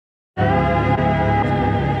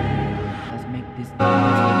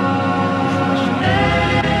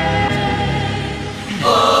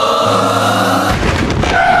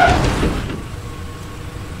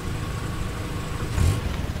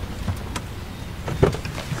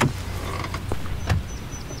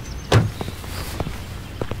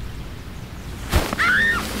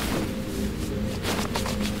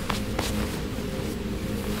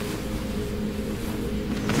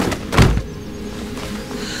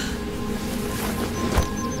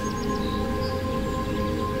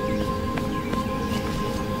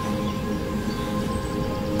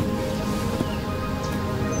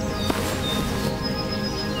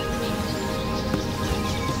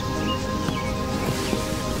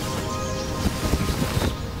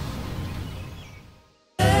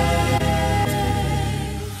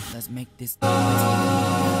this.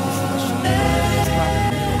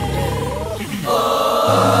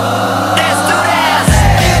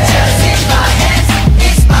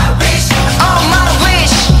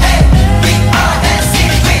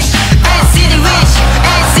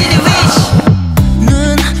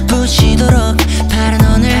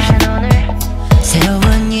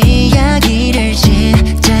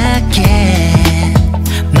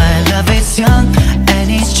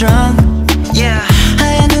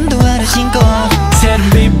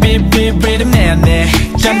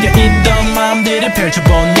 잠겨있던 마음들을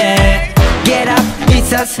펼쳐보네. Get up,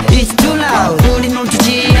 it's us, it's too loud. 우린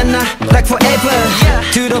멈추지 않아, like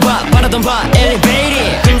forever. 들어봐, 바라던 바,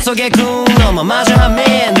 elevated. 꿈속의 꿈 넘어 마주 한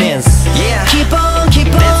minutes. Keep on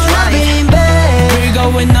loving, babe. We're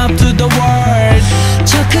going up to the world.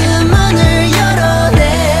 저 큰 문을 열어내.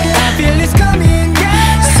 I feel it's coming,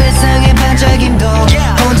 yeah. 세상의 반짝임도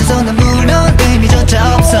혼자서는 물론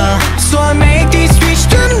의미조차 없어. So I make this wish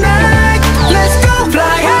tonight. Let's go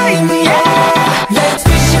fly high in the air. Let's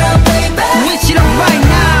wish it up, baby. Wish it up right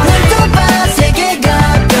now. 날 둬봐, 세계가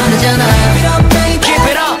변하잖아. Keep it up, baby. Keep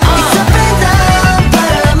it up. It's up and down,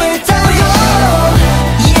 바람을 타고.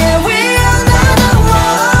 Yeah, we're another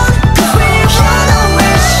one. 'Cause we wanna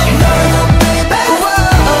wish. No, no, baby.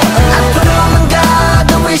 앞으로만 가,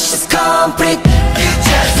 the wish is complete. You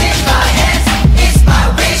just hit my hands, it's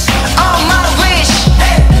my wish. Oh, my wish.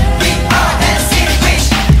 Hey, we are NCT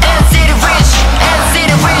Wish. NCT Wish,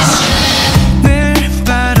 NCT Wish. 늘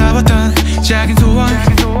바라봤던 작은 소원.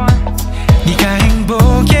 네가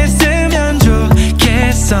행복했으면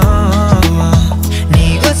좋겠어.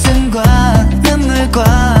 네 웃음과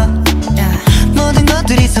눈물과 모든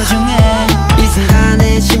것들이 소중해. 이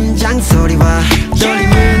순간의 심장 소리와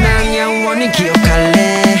떨림을 난 영원히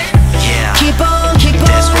기억할래. Keep on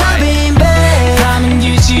loving, babe. 밤은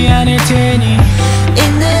길지 않을 테니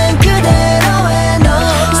있는 그대로의 너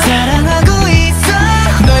사랑하고 있어.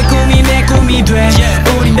 너의 꿈이 내 꿈이 돼.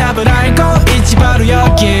 우린 답을 알고 있지 바로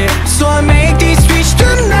여기. So